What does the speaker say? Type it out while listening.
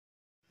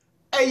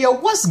Hey, yo,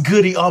 what's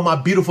goody, all my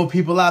beautiful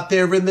people out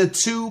there in the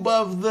tube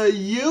of the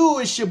U?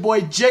 It's your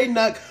boy J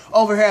Nuck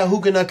over here at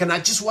Hookah Nuck, and I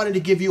just wanted to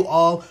give you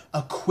all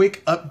a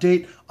quick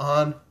update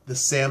on the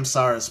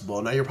Samsaris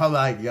bowl. Now, you're probably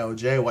like, yo,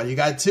 Jay, why you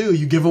got two?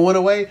 You giving one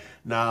away?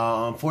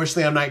 No,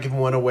 unfortunately, I'm not giving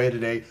one away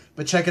today,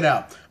 but check it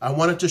out. I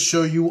wanted to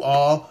show you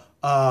all,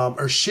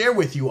 or share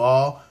with you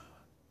all,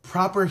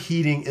 proper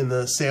heating in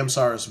the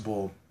Samsaris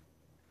bowl.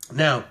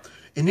 Now,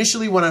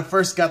 initially, when I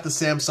first got the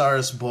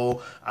Samsaris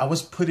bowl, I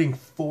was putting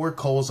 4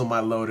 coals on my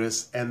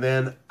lotus, and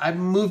then I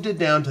moved it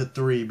down to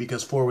 3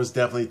 because 4 was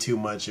definitely too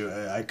much.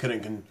 I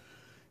couldn't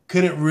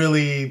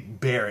really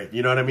bear it.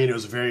 You know what I mean?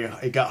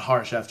 It got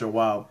harsh after a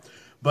while.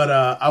 But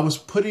I was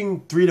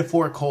putting 3 to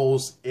 4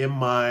 coals in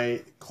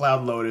my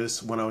cloud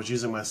lotus when I was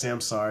using my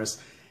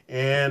Samsaris,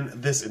 and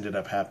this ended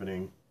up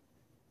happening.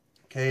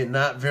 Okay,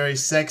 not very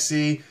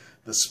sexy.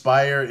 The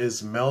spire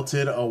is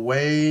melted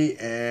away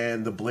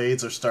and the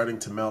blades are starting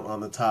to melt on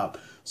the top.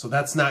 So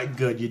that's not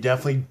good. You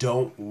definitely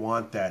don't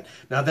want that.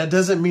 Now, that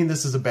doesn't mean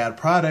this is a bad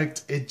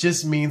product. It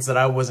just means that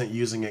I wasn't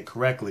using it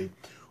correctly.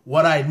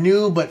 What I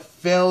knew but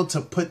failed to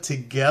put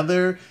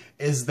together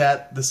is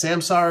that the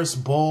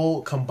Samsaris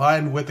bowl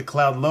combined with the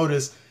Cloud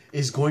Lotus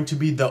is going to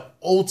be the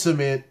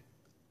ultimate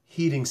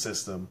heating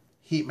system,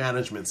 heat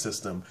management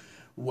system.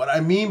 What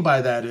I mean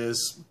by that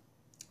is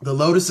the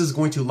Lotus is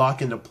going to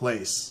lock into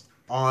place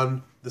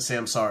on the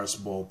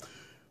Samsaris bowl,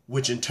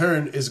 which in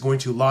turn is going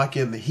to lock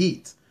in the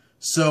heat.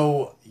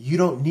 So you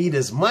don't need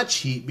as much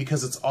heat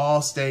because it's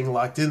all staying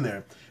locked in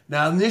there.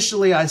 Now,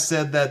 initially I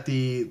said that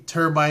the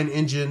turbine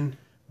engine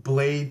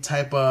blade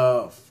type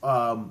of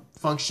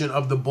function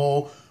of the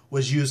bowl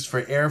was used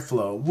for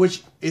airflow,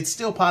 which it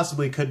still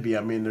possibly could be.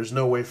 I mean, there's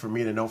no way for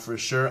me to know for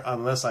sure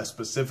unless I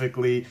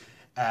specifically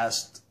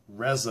asked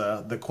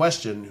Reza the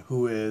question,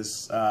 who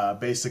is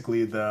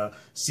basically the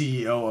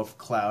CEO of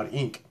Cloud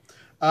Inc.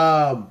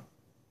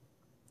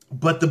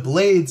 But the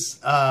blades,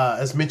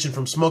 as mentioned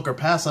from Smoke or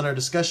Pass on our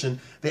discussion,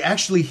 they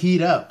actually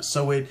heat up.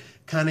 So it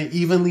kind of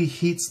evenly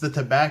heats the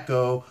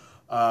tobacco,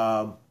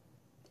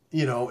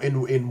 you know,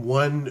 in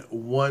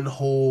one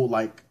whole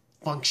like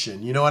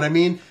function. You know what I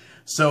mean?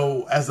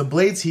 So as the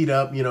blades heat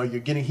up, you know, you're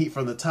getting heat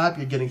from the top,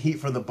 you're getting heat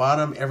from the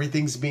bottom.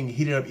 Everything's being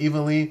heated up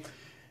evenly.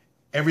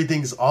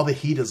 All the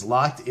heat is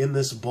locked in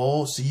this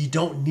bowl. So you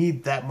don't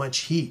need that much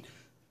heat.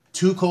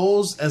 2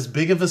 coals, as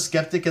big of a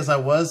skeptic as I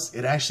was,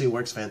 it actually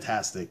works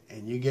fantastic,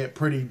 and you get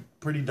pretty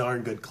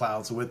darn good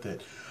clouds with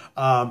it.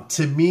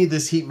 To me,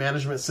 this heat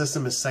management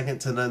system is second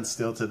to none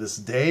still to this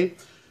day.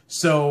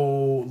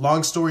 So,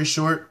 long story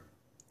short,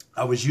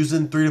 I was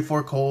using 3 to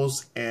 4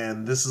 coals,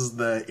 and this is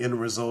the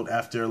end result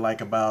after like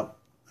about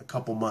a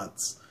couple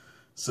months.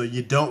 So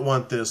you don't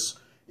want this.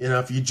 You know,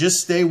 if you just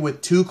stay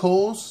with 2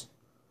 coals,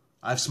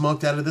 I've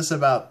smoked out of this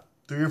about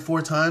 3 or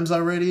 4 times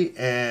already,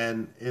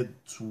 and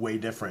it's way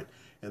different.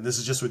 And this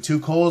is just with 2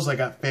 coals. I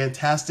got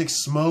fantastic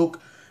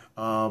smoke.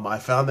 I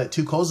found that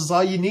 2 coals is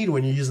all you need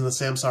when you're using the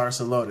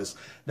Samsaris and Lotus.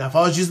 Now, if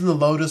I was using the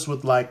Lotus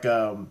with like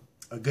a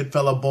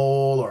Goodfella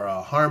bowl or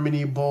a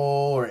Harmony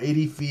bowl or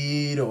 80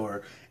 feet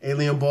or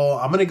Alien bowl,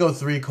 I'm going to go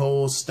 3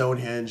 coals,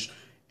 Stonehenge,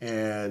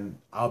 and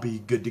I'll be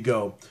good to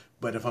go.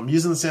 But if I'm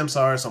using the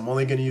Samsaris, I'm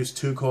only going to use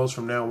 2 coals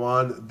from now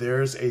on.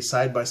 There's a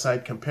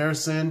side-by-side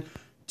comparison.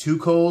 2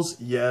 coals,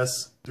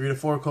 yes. 3 to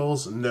 4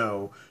 coals,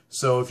 no.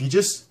 So if you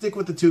just stick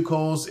with the 2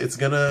 coals, it's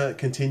going to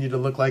continue to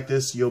look like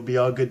this. You'll be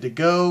all good to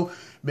go.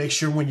 Make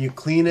sure when you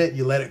clean it,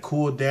 you let it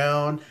cool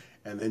down.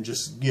 And then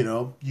just, you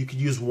know, you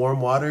could use warm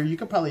water. You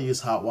could probably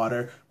use hot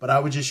water. But I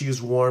would just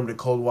use warm to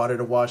cold water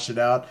to wash it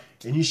out.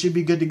 And you should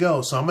be good to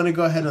go. So I'm going to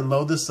go ahead and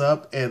load this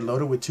up and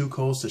load it with 2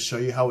 coals to show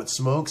you how it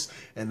smokes.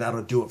 And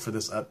that'll do it for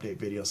this update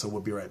video. So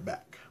we'll be right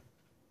back.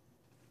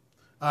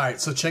 Alright,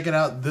 so check it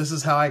out. This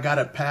is how I got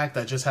it packed.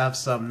 I just have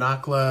some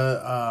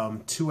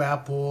Nakla 2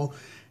 apple,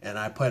 and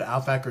I put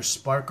Alfacker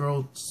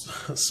Sparkle.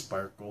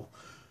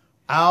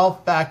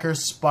 Alfacker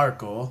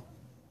Sparkle.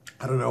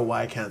 I don't know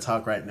why I can't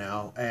talk right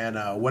now. And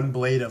 1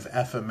 blade of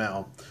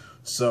FML.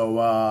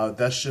 So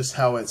that's just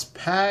how it's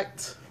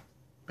packed.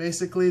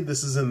 Basically,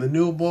 this is in the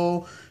new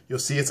bowl. You'll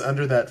see it's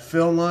under that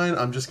fill line.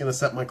 I'm just going to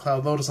set my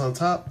Cloud Lotus on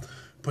top,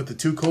 put the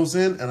 2 coals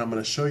in, and I'm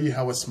going to show you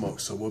how it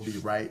smokes. So we'll be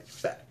right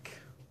back.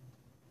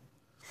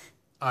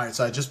 Alright,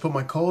 so I just put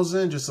my coals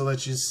in just to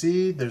let you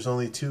see. There's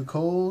only 2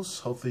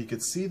 coals. Hopefully you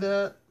can see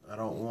that. I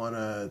don't want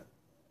to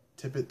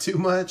tip it too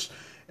much.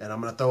 And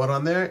I'm going to throw it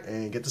on there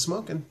and get to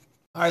smoking.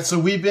 Alright, so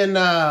we've been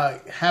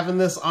having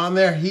this on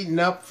there, heating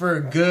up for a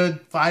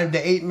good 5 to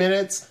 8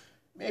 minutes.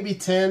 Maybe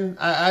 10.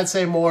 I'd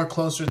say more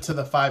closer to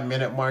the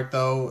 5-minute mark,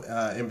 though,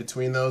 in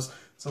between those.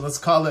 So let's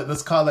call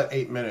it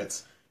 8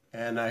 minutes.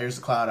 And here's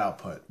the cloud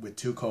output with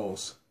 2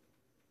 coals.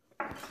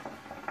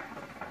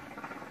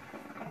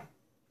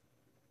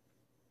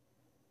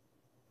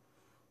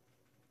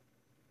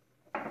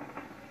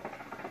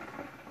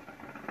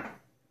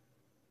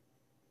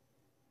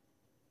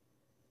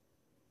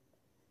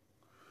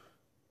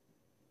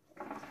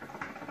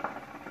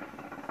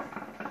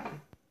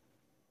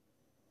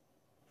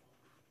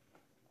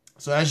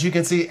 So as you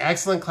can see,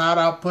 excellent cloud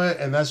output,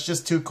 and that's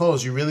just 2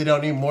 coals. You really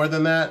don't need more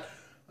than that.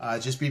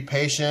 Just be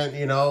patient,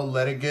 you know,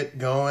 let it get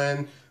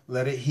going,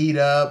 let it heat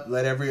up,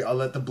 let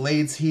the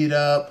blades heat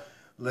up,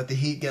 let the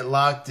heat get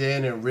locked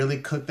in and really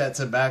cook that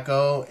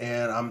tobacco.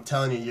 And I'm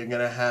telling you, you're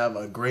going to have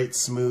a great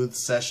smooth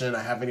session.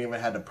 I haven't even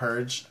had to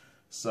purge.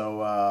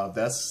 So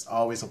that's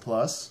always a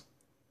plus.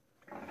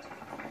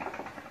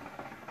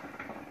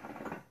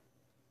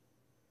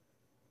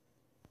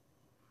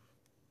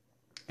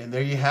 And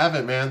there you have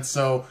it, man.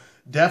 So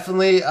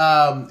definitely,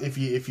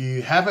 if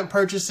you haven't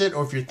purchased it,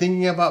 or if you're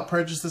thinking about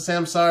purchasing the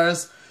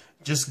Samsaris,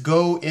 just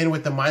go in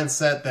with the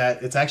mindset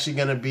that it's actually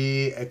going to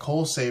be a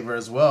coal saver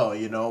as well.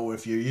 You know,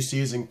 if you're used to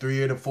using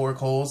 3 to 4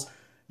 coals,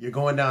 you're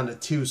going down to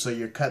 2, so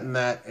you're cutting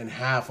that in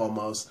half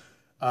almost.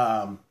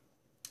 And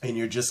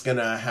you're just going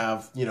to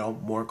have, you know,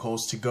 more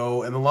coals to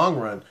go in the long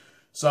run.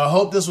 So I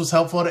hope this was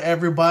helpful to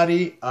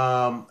everybody.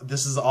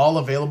 This is all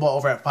available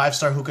over at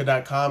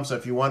 5starhookah.com. So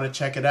if you want to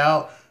check it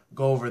out,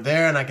 go over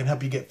there and I can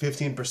help you get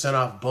 15%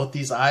 off both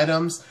these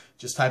items.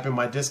 Just type in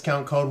my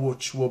discount code,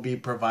 which will be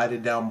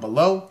provided down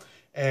below.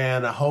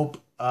 And I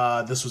hope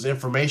this was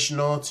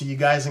informational to you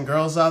guys and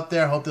girls out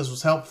there. I hope this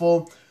was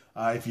helpful.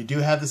 If you do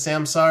have the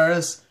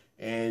Samsaris,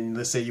 and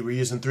let's say you were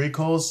using 3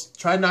 coals,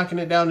 try knocking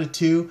it down to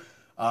 2.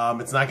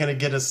 It's not going to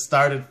get us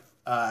started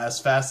as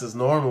fast as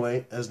normal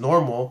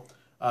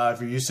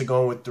if you're used to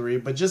going with 3.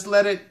 But just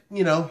let it,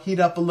 you know, heat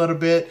up a little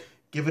bit.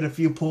 Give it a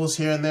few pulls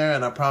here and there,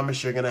 and I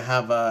promise you're going to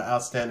have an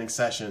outstanding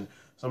session.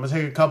 So I'm going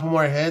to take a couple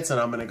more hits, and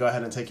I'm going to go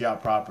ahead and take you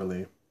out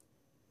properly.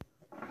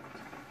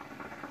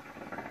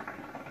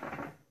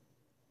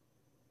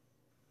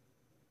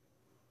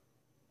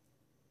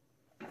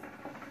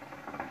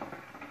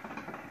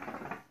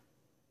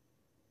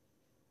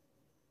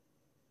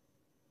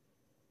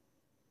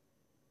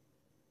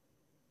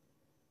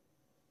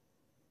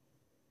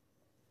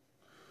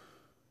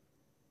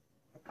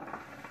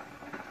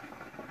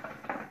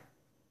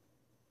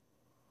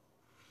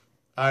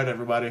 All right,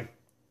 everybody.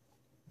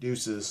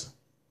 Deuces.